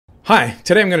Hi,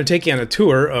 today I'm going to take you on a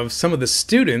tour of some of the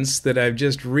students that I've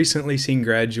just recently seen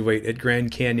graduate at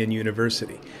Grand Canyon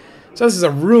University. So this is a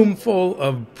room full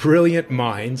of brilliant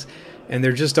minds, and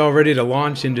they're just all ready to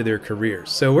launch into their careers.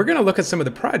 So we're going to look at some of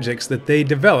the projects that they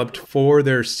developed for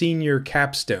their senior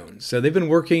capstone. So they've been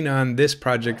working on this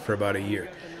project for about a year.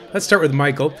 Let's start with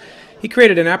Michael. He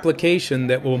created an application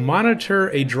that will monitor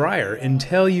a dryer and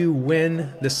tell you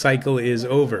when the cycle is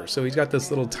over. So he's got this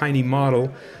little tiny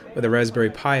model with a Raspberry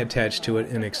Pi attached to it,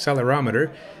 an accelerometer,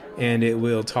 and it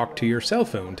will talk to your cell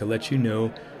phone to let you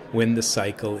know when the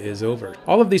cycle is over.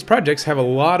 All of these projects have a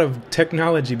lot of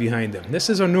technology behind them. This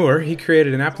is Onur. He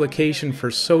created an application for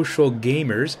social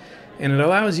gamers, and it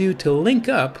allows you to link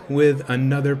up with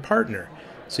another partner.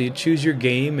 So you choose your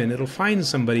game and it'll find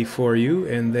somebody for you,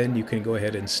 and then you can go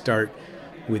ahead and start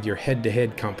with your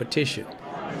head-to-head competition.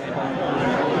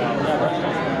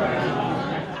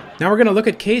 Now we're going to look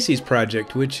at Casey's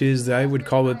project, which is, I would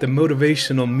call it the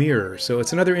Motivational Mirror. So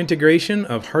it's another integration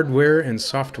of hardware and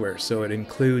software. So it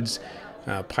includes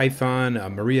Python, a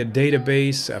Maria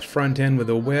database, a front end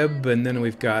with a web, and then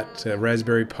we've got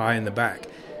Raspberry Pi in the back.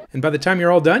 And by the time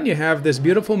you're all done, you have this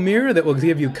beautiful mirror that will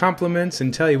give you compliments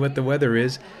and tell you what the weather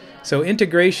is. So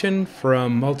integration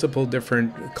from multiple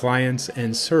different clients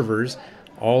and servers,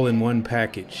 all in one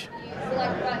package.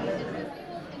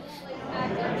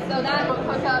 So that will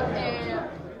hook up a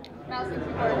mouse and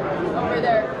keyboard over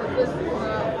there with this.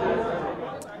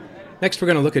 Next, we're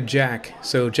going to look at Jack.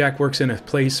 So Jack works in a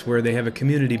place where they have a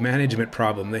community management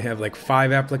problem. They have like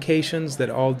 5 applications that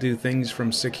all do things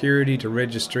from security to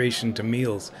registration to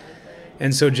meals.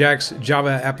 And so Jack's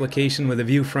Java application with a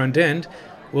Vue front end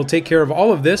will take care of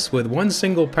all of this with one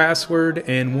single password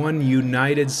and one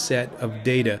united set of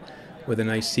data with a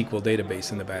nice SQL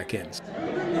database in the back end.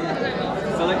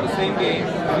 Select the same game.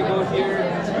 We go here.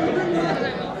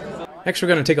 Next, we're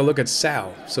going to take a look at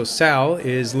Sal. So Sal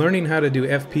is learning how to do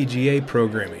FPGA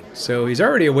programming. So he's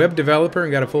already a web developer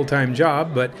and got a full-time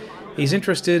job, but he's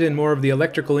interested in more of the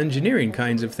electrical engineering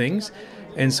kinds of things.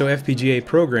 And so FPGA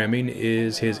programming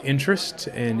is his interest,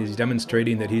 and he's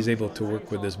demonstrating that he's able to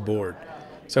work with this board.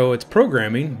 So it's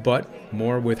programming, but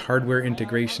more with hardware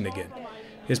integration again.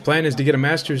 His plan is to get a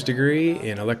master's degree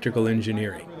in electrical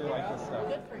engineering.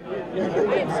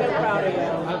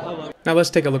 Now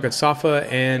let's take a look at Safa,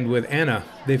 and with Anna,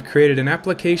 they've created an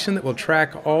application that will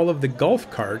track all of the golf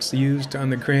carts used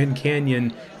on the Grand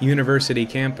Canyon University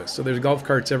campus. So there's golf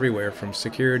carts everywhere, from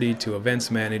security to events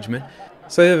management.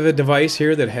 So they have a device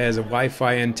here that has a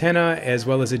Wi-Fi antenna as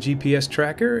well as a GPS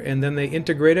tracker, and then they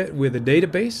integrate it with a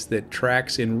database that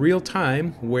tracks in real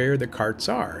time where the carts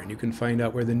are. And you can find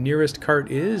out where the nearest cart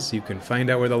is, you can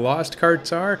find out where the lost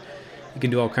carts are, you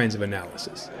can do all kinds of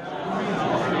analysis.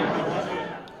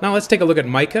 Now let's take a look at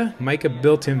Micah. Micah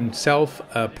built himself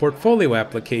a portfolio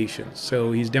application.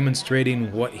 So he's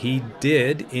demonstrating what he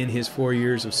did in his 4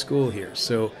 years of school here.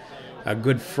 So a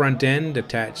good front end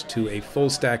attached to a full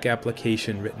stack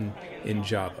application written in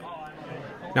Java.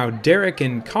 Now Derek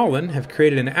and Colin have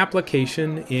created an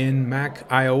application in Mac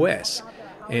iOS.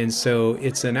 And so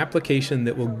it's an application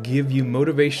that will give you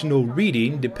motivational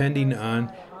reading depending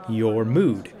on your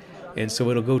mood. And so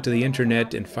it'll go to the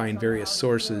internet and find various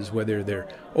sources, whether they're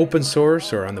open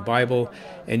source or on the Bible.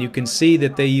 And you can see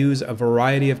that they use a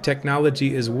variety of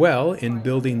technology as well in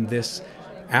building this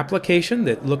application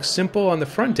that looks simple on the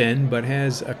front end but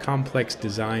has a complex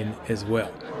design as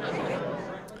well.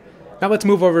 Now let's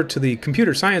move over to the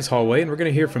computer science hallway, and we're going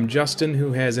to hear from Justin,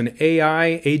 who has an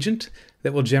AI agent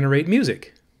that will generate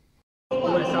music.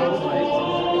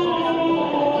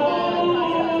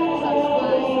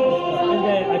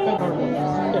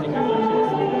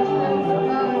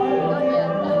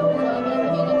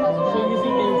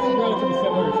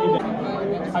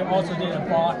 I also did a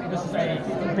bot. This is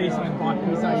a based on bot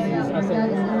piece I use as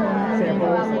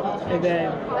samples, and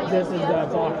then this is the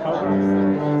bot output.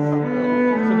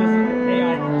 So this is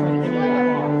AI in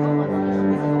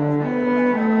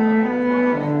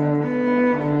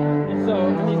and so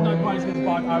these not quite as good as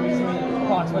bot. Obviously,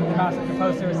 bots with the massive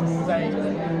composers. This is a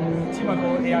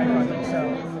 2-month-old AI project. So.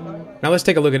 Now let's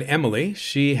take a look at Emily.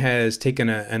 She has taken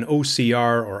an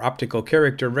OCR, or optical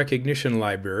character recognition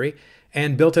library,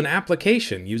 and built an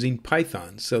application using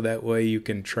Python. So that way you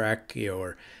can track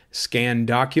your scan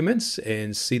documents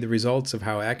and see the results of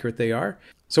how accurate they are.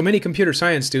 So many computer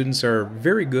science students are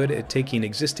very good at taking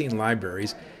existing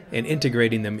libraries and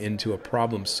integrating them into a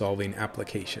problem-solving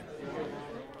application.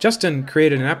 Justin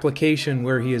created an application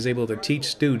where he is able to teach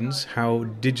students how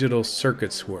digital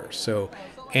circuits work. So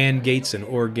AND gates and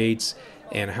OR gates,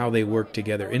 and how they work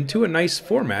together into a nice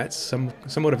format,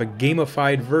 somewhat of a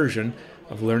gamified version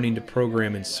of learning to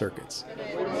program in circuits.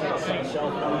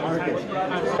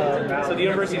 So the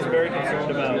university is very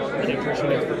concerned about the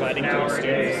nutrition it's providing to its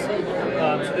students.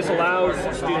 So this allows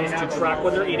students to track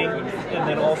what they're eating and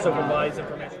then also provides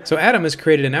information. So Adam has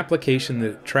created an application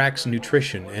that tracks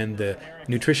nutrition and the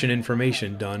nutrition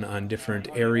information done on different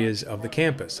areas of the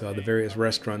campus, the various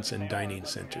restaurants and dining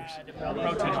centers.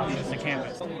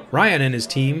 Ryan and his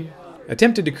team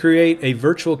attempted to create a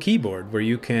virtual keyboard where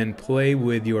you can play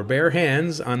with your bare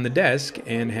hands on the desk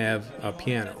and have a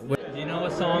piano. Do you know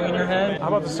a song in your head? How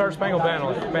about the Star Spangled Banner?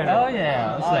 Oh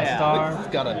yeah, this is a star. It's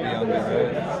gotta be on there,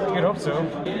 right? You'd hope so.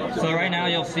 So right now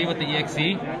you'll see with the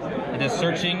EXE, it is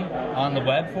searching on the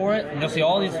web for it, and you'll see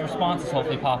all these responses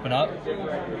hopefully popping up.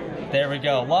 There we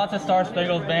go. Lots of Star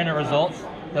Spangled Banner results.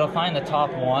 It'll find the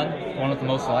top one with the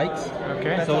most likes.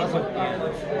 Okay. So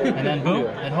and then boom,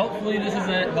 and hopefully this is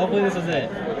it. Hopefully this is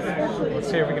it. Let's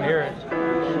see if we can hear it.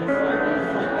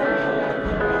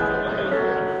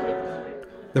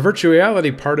 The virtual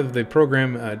reality part of the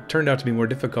program turned out to be more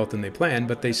difficult than they planned,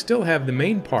 but they still have the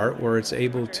main part where it's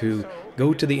able to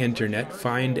go to the internet,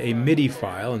 find a MIDI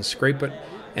file and scrape it,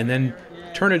 and then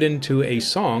turn it into a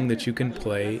song that you can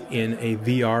play in a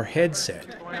VR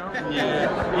headset.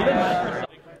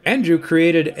 Andrew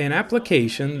created an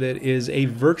application that is a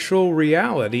virtual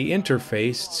reality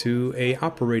interface to an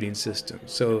operating system.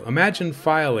 So imagine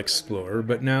File Explorer,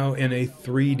 but now in a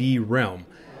 3D realm.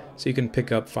 So you can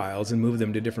pick up files and move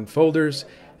them to different folders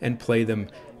and play them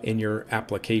in your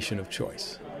application of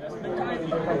choice.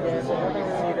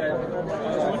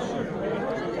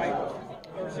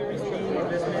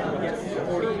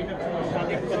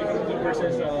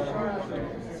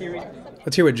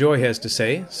 Let's hear what Joy has to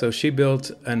say. So she built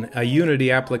a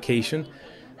Unity application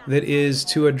that is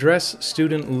to address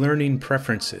student learning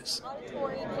preferences.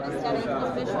 Auditory, kinesthetic,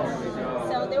 and visual.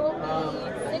 So there will be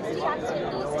 60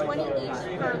 activities, 20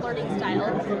 each per learning style.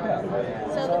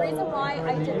 So the reason why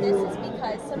I did this is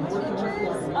because some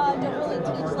teachers don't really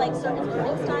teach like certain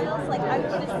learning styles. Like I'm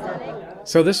kinesthetic.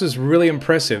 So this is really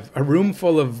impressive. A room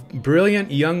full of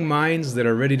brilliant young minds that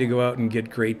are ready to go out and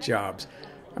get great jobs.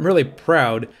 I'm really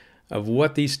proud of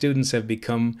what these students have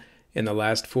become in the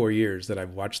last 4 years that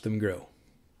I've watched them grow.